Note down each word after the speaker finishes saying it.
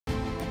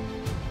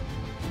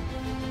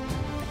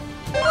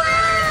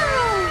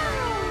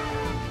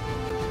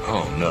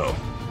No.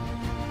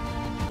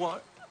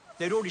 What?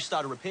 They'd already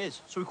started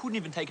repairs, so we couldn't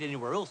even take it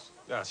anywhere else.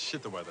 Yeah,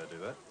 shit the way they do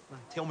that.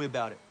 Tell me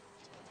about it.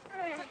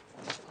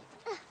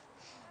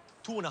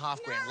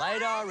 2.5 grand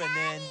later, and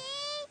then...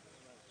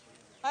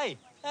 Hey,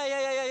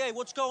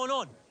 what's going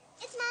on?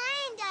 It's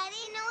mine, Daddy.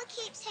 Noah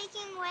keeps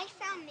taking away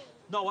from me.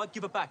 Noah,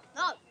 give it back.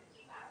 No.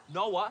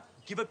 Noah,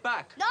 give it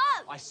back. No.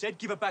 I said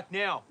give it back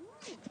now.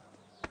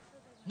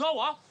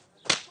 Noah!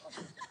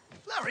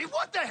 Larry,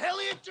 what the hell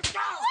are you doing?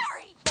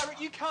 Larry! Larry,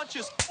 you can't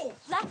just... Oh,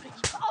 Larry!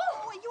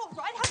 Oh, are you all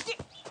right? How did...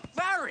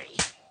 Larry!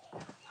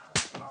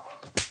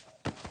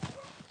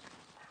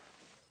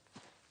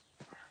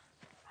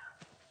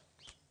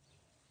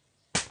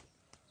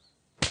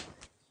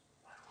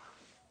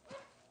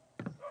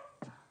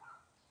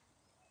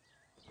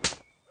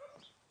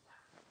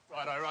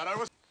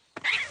 Righto.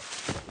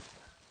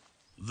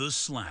 The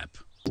slap.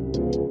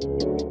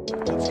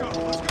 Let's go.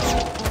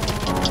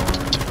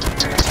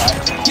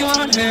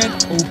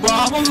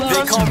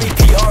 They call me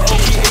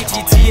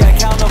P-R-O-P-A-T-T. I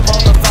count up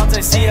all the thoughts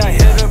I see. I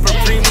hit her for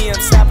premium,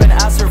 snap and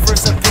ask her for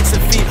some pics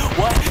of feet.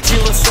 What? She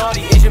looks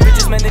shawty. Asian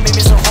bitches, man, they make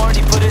me so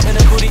horny. Put it in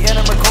a booty and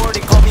I'm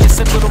recording. Call me a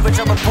simp little bitch,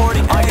 I'm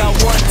reporting. I got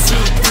 1, 2,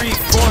 3,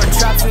 4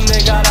 traps and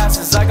they got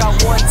asses. I got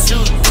 1, 2,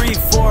 3,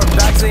 4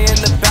 bags, they in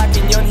the back.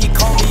 And young, he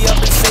called me up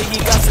and say he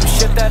got some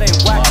shit that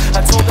ain't whack.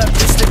 I told that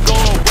bitch to go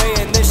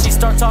away and then she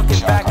start talking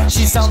back.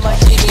 She sound like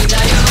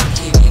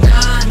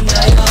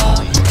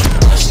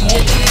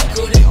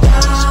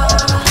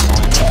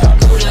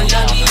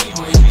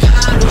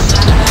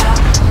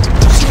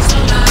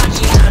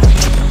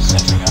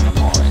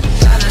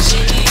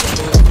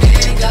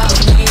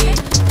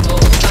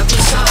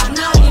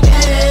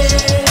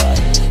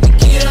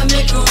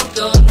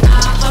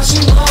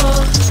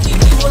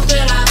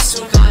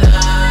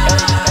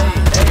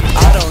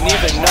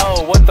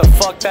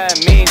that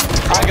means.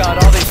 I got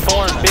all these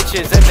foreign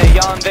bitches and they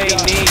on they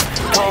knees.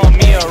 Call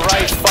me a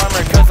rice farmer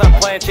cause I'm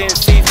planting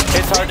seeds.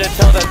 It's hard to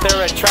tell that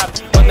they're a trap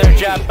when they're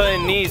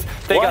Japanese.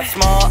 They got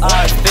small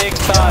eyes, big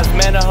thighs.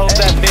 Man, I hope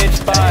that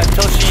bitch buys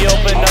till she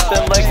open up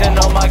them legs and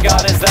oh my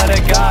god, is that a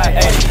guy?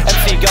 Ay,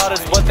 MC God is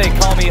what they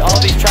call me. All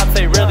these traps,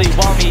 they really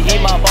want me.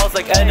 Eat my balls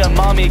like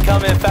edamame.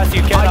 Coming fast,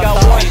 you cannot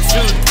stop me.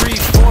 I got 1, 2,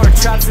 3, 4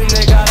 traps and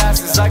they got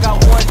asses. I got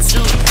 1, 2,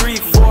 3,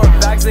 4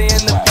 bags, they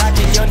in the back.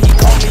 And young, he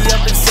called me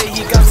up and say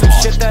he got some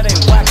shit that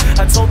ain't whack.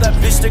 I told that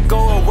bitch to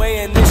go away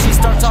and then she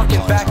start talking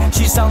back.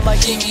 She sound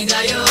like Kimi da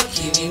yo,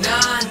 kimi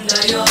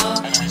nanda yo,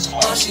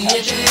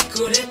 oshiete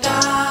kureta.